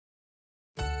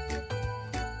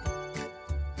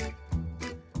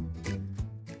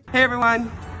Hey everyone,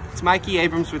 it's Mikey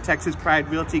Abrams with Texas Pride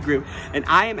Realty Group, and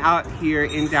I am out here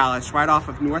in Dallas, right off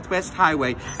of Northwest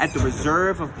Highway at the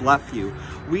Reserve of Bluffview.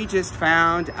 We just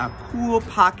found a cool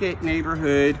pocket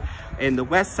neighborhood in the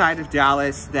west side of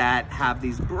Dallas that have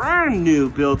these brand new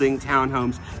building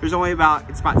townhomes. There's only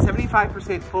it's about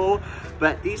 75% full,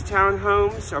 but these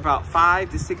townhomes are about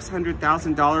 $500,000 to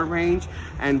 $600,000 range,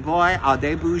 and boy, are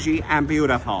they bougie and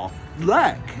beautiful.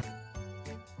 Look.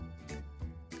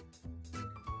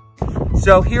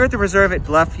 So here at the Reserve at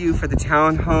Bluffview for the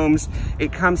townhomes,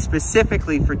 it comes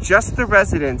specifically for just the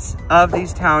residents of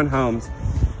these townhomes.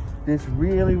 This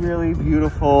really, really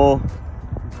beautiful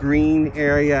green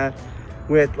area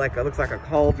with looks like a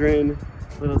cauldron,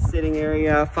 little sitting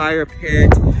area, fire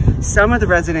pit. Some of the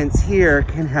residents here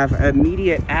can have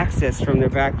immediate access from their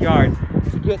backyard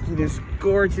to get to this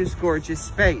gorgeous, gorgeous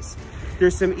space.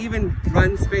 There's some even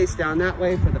run space down that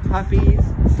way for the puppies,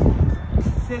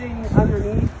 sitting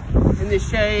underneath in the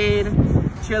shade,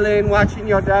 chilling, watching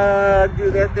your dog do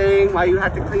their thing while you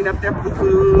have to clean up their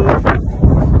poo-poo.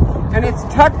 And it's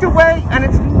tucked away, and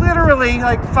it's literally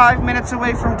like 5 minutes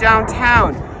away from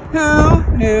downtown.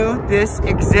 Who knew this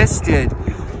existed?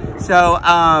 So,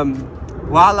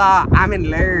 voila, I'm in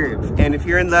love. And if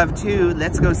you're in love too,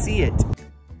 let's go see it.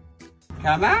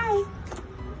 Come on.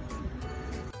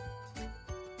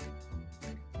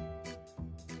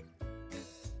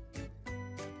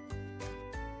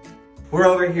 We're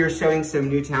over here showing some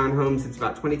new townhomes. It's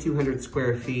about 2,200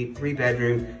 square feet,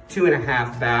 3-bedroom,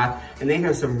 2.5 bath, and they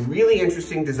have some really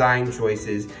interesting design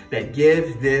choices that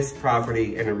give this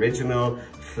property an original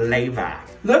flavor.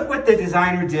 Look what the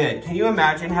designer did. Can you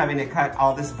imagine having to cut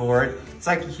all this board? It's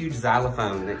like a huge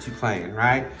xylophone that you're playing,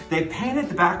 right? They painted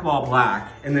the back wall black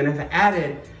and then have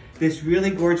added this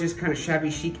really gorgeous kind of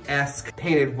shabby chic-esque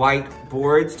painted white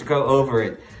boards to go over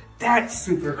it. That's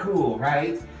super cool,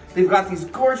 right? They've got these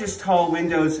gorgeous tall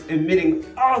windows emitting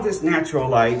all this natural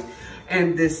light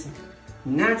and this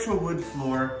natural wood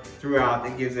floor throughout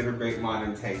that gives it a great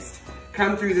modern taste.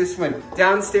 Come through this one.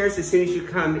 Downstairs, as soon as you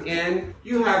come in,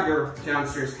 you have your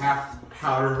downstairs half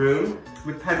powder room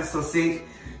with pedestal sink,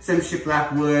 some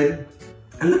shiplap wood,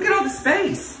 and look at all the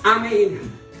space. I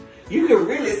mean, you can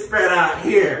really spread out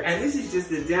here. And this is just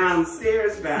the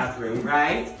downstairs bathroom,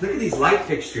 right? Look at these light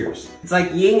fixtures. It's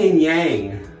like yin and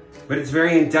yang, but it's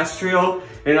very industrial,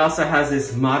 and it also has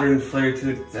this modern flair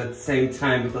to it at the same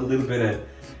time with a little bit of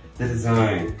the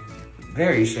design.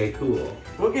 Very Shea cool.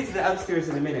 We'll get to the upstairs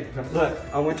in a minute, but look,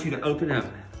 I want you to open up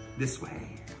this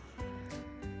way.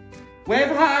 Wave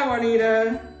hi,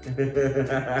 Juanita.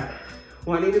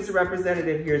 Juanita's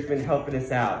representative here has been helping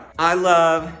us out. I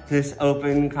love this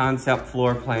open concept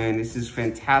floor plan. This is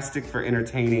fantastic for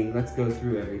entertaining. Let's go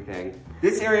through everything.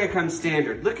 This area comes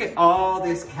standard. Look at all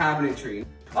this cabinetry.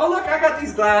 Oh look, I got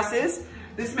these glasses.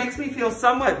 This makes me feel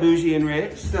somewhat bougie and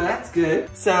rich, so that's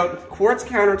good. So quartz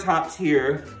countertops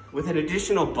here with an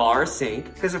additional bar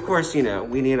sink, because of course, you know,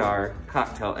 we need our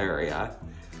cocktail area.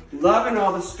 Loving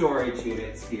all the storage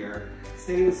units here.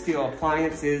 Stainless steel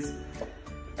appliances,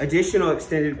 additional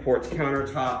extended quartz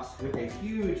countertops with a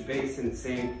huge basin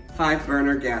sink,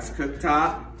 5-burner gas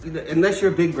cooktop. Unless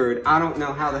you're a big bird, I don't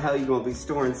know how the hell you're gonna be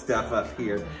storing stuff up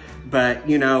here. But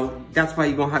you know, that's why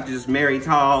you're gonna have to just marry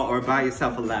tall or buy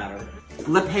yourself a ladder.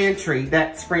 Le pantry,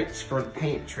 that's French for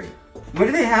pantry. What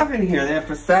do they have in here? They have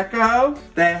Prosecco,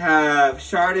 they have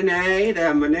Chardonnay, they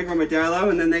have Negro Modelo,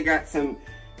 and then they got some,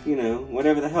 you know,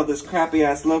 whatever the hell this crappy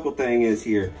ass local thing is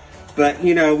here. But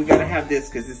you know, we gotta have this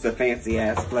because it's a fancy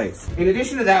ass place. In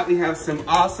addition to that, we have some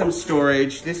awesome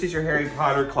storage. This is your Harry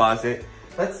Potter closet.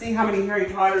 Let's see how many Harry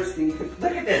Potters can you put.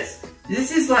 Look at this.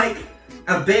 This is like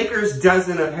a baker's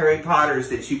dozen of Harry Potters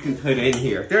that you can put in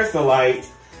here. There's the light.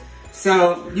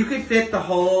 So you could fit the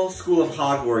whole school of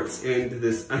Hogwarts into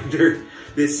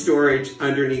this storage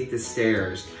underneath the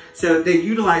stairs. So they've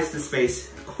utilized the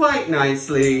space quite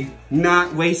nicely,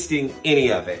 not wasting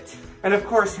any of it. And of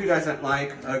course, who doesn't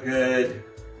like a good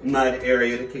mud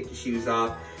area to kick your shoes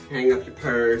off, hang up your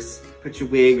purse, put your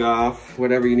wig off,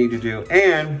 whatever you need to do,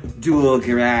 and dual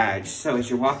garage. So as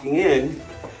you're walking in,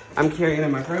 I'm carrying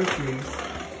in my groceries.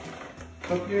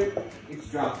 Look here, it's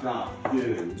dropped off.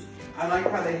 Good. I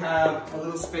like how they have a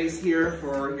little space here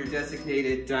for your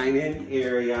designated dine-in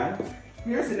area.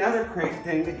 Here's another great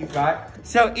thing that you've got.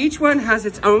 So each one has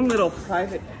its own little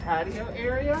private patio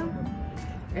area,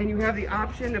 and you have the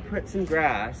option to put some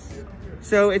grass.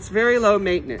 So it's very low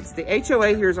maintenance. The HOA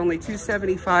here is only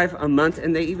 $275 a month,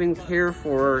 and they even care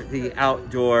for the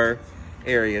outdoor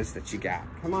areas that you got.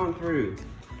 Come on through.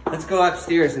 Let's go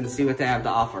upstairs and see what they have to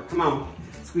offer. Come on,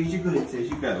 squeeze your glutes as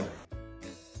you go.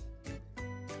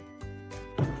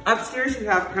 Upstairs, you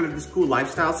have kind of this cool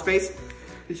lifestyle space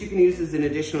that you can use as an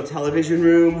additional television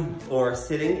room or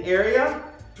sitting area.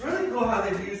 It's really cool how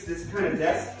they've used this kind of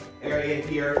desk area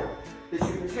here that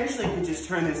you potentially can just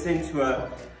turn this into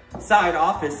a side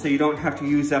office so you don't have to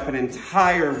use up an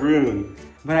entire room.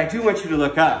 But I do want you to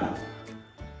look up.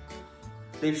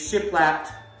 They've shiplapped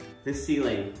the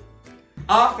ceiling.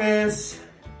 Office.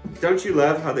 Don't you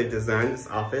love how they designed this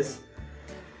office?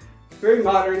 Very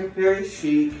modern, very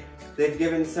chic. They've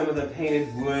given some of the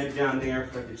painted wood down there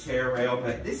for the chair rail,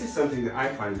 but this is something that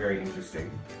I find very interesting.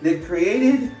 They've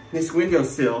created this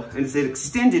windowsill, and it's an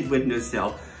extended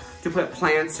windowsill to put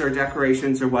plants or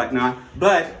decorations or whatnot,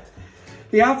 but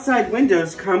the outside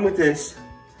windows come with this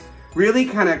really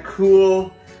kind of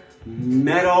cool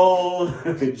metal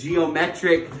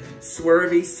geometric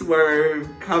swervy swerve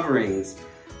coverings.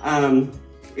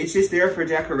 It's just there for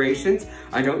decorations.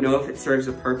 I don't know if it serves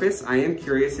a purpose. I am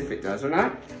curious if it does or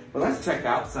not. But let's check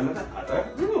out some of the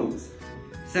other rooms.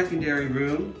 Secondary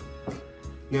room,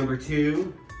 number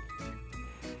 2.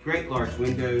 Great large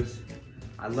windows.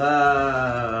 I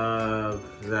love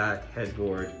that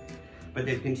headboard. But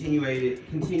they've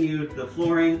continued the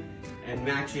flooring and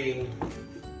matching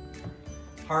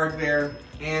hardware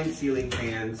and ceiling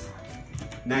fans.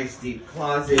 Nice deep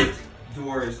closet,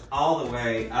 doors all the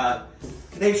way up.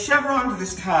 They've chevroned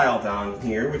this tile down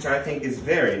here, which I think is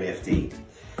very nifty.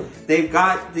 They've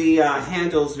got the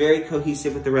handles very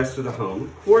cohesive with the rest of the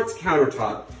home. Quartz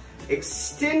countertop,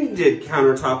 extended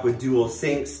countertop with dual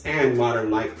sinks and modern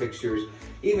light fixtures,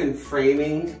 even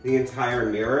framing the entire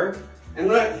mirror. And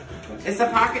look, it's a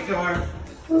pocket door.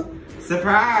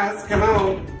 Surprise, come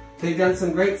on. They've done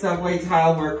some great subway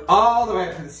tile work all the way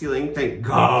up to the ceiling, thank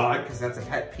God, because that's a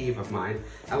pet peeve of mine.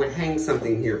 I would hang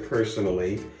something here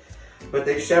personally. But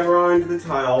they chevroned the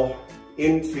tile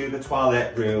into the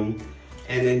toilet room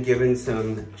and then given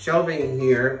some shelving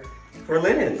here for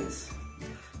linens.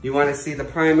 You want to see the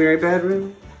primary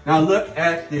bedroom? Now look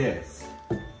at this.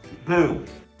 Boom.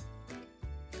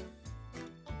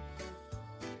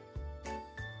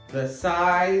 The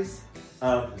size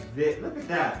of this, look at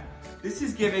that. This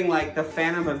is giving like the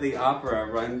Phantom of the Opera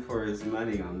a run for his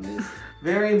money on this.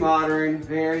 Very modern,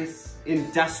 very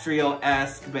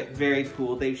industrial-esque, but very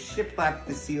cool. They've shiplapped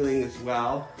the ceiling as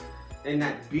well. And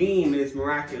that beam is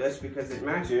miraculous because it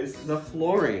matches the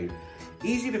flooring.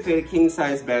 Easy to fit a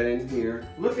king-size bed in here.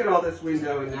 Look at all this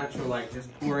window and natural light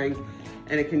just pouring.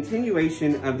 And a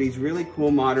continuation of these really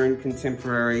cool, modern,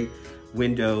 contemporary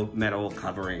window metal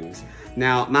coverings.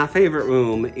 Now, my favorite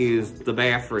room is the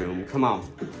bathroom. Come on.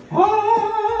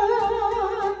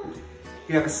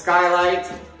 You have a skylight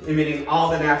emitting all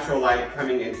the natural light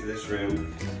coming into this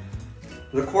room.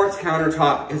 The quartz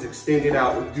countertop is extended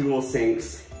out with dual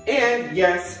sinks. And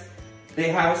yes, they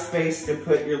have space to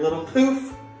put your little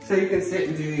poof so you can sit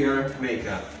and do your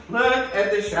makeup. Look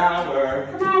at the shower.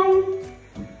 Come on.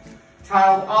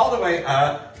 Tile all the way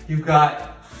up. You've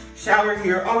got shower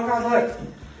here. Oh my God, look.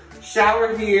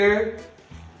 Shower here.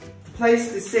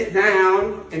 Place to sit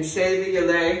down and shave your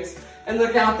legs. And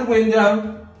look out the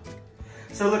window.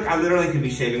 So look, I literally could be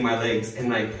shaving my legs and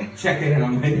like checking in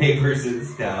on my neighbors and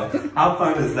stuff. How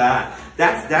fun is that?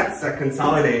 That's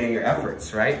consolidating your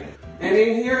efforts, right? And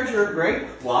in here's your great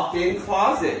walk-in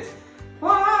closet.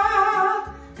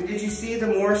 Ah! And did you see the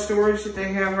more storage that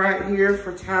they have right here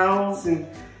for towels and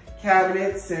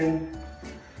cabinets, and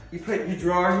you put your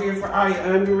drawer here for all your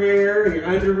underwear and your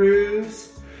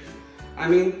underoos? I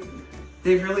mean,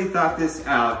 they've really thought this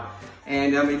out.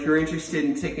 And if you're interested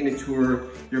in taking a tour,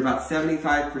 you're about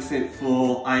 75%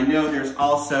 full. I know there's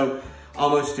also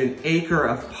almost an acre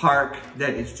of park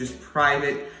that is just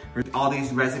private for all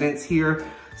these residents here.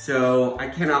 So I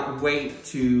cannot wait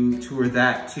to tour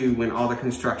that too when all the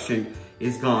construction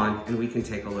is gone and we can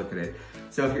take a look at it.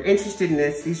 So if you're interested in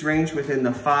this, these range within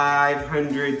the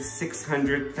 500,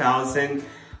 600,000,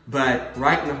 but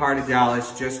right in the heart of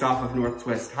Dallas, just off of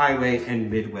Northwest Highway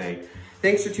and Midway.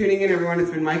 Thanks for tuning in, everyone.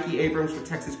 It's been Mikey Abrams with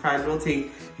Texas Pride Realty.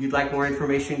 If you'd like more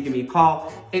information, give me a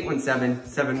call,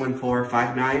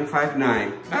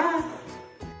 817-714-5959. Ah.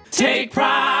 Take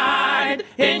pride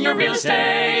in your real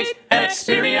estate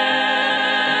experience.